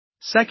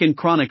2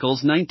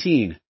 Chronicles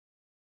 19.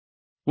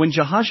 When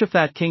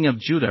Jehoshaphat king of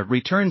Judah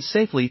returned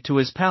safely to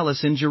his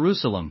palace in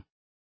Jerusalem,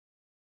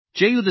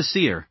 Jehu the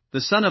seer, the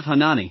son of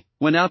Hanani,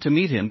 went out to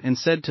meet him and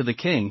said to the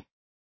king,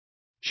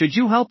 "Should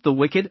you help the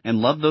wicked and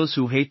love those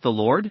who hate the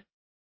Lord?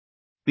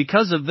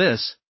 Because of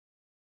this,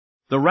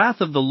 the wrath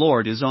of the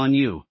Lord is on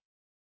you.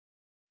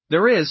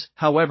 There is,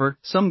 however,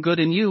 some good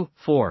in you,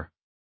 for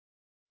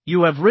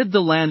you have rid the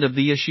land of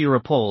the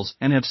Asherah poles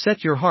and have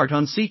set your heart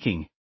on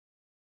seeking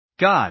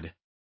God."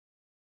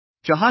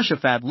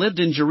 Jehoshaphat lived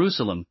in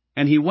Jerusalem,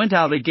 and he went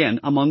out again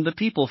among the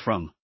people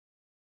from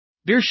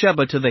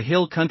Beersheba to the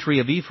hill country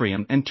of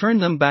Ephraim and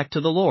turned them back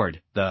to the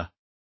Lord, the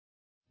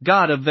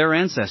God of their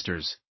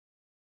ancestors.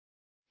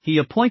 He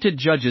appointed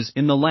judges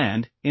in the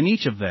land, in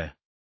each of the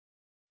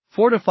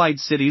fortified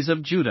cities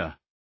of Judah.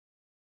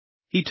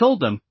 He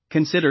told them,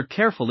 "Consider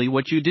carefully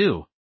what you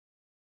do,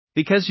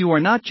 because you are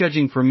not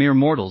judging for mere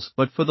mortals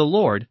but for the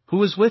Lord,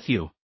 who is with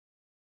you,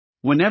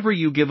 whenever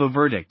you give a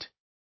verdict.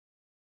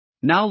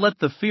 Now let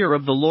the fear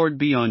of the Lord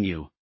be on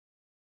you.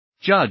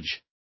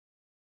 Judge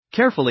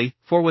carefully,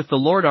 for with the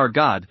Lord our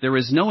God there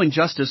is no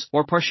injustice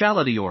or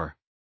partiality or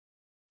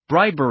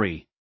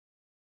bribery."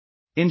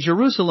 In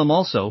Jerusalem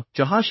also,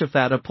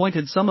 Jehoshaphat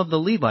appointed some of the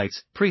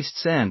Levites,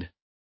 priests and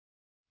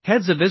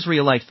heads of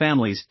Israelite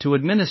families to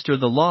administer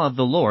the law of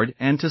the Lord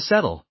and to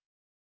settle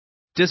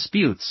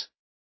disputes.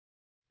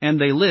 And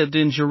they lived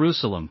in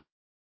Jerusalem.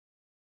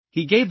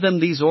 He gave them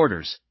these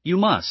orders: "You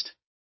must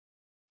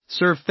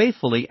serve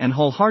faithfully and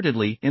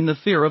wholeheartedly in the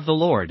fear of the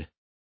Lord.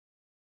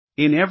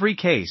 In every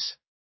case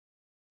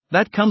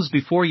that comes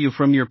before you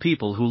from your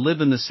people who live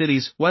in the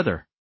cities,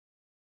 whether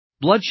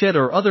bloodshed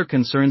or other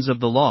concerns of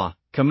the law,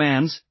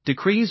 commands,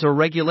 decrees or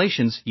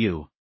regulations,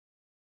 you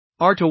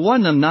are to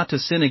warn them not to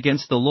sin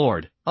against the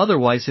Lord,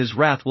 otherwise his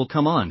wrath will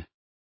come on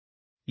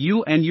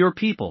you and your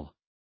people.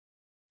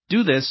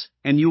 Do this,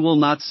 and you will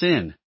not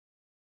sin.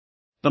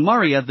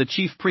 Amariah the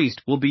chief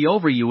priest will be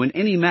over you in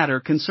any matter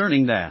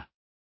concerning the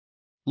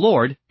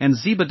Lord, and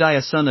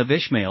Zebadiah son of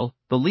Ishmael,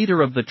 the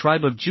leader of the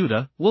tribe of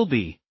Judah, will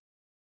be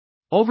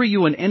over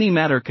you in any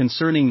matter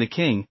concerning the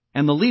king,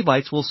 and the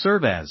Levites will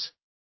serve as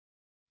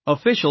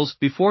officials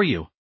before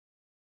you.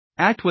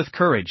 Act with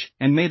courage,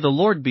 and may the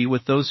Lord be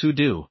with those who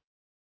do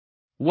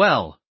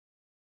well."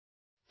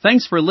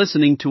 Thanks for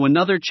listening to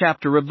another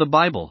chapter of the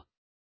Bible.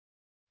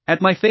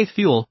 At My Faith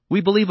Fuel,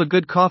 we believe a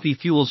good coffee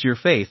fuels your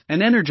faith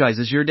and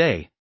energizes your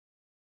day.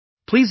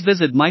 Please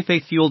visit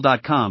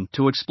myfaithfuel.com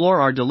to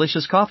explore our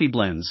delicious coffee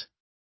blends.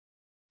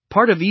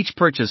 Part of each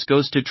purchase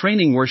goes to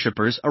training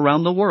worshipers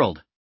around the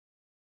world.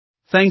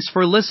 Thanks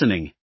for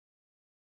listening.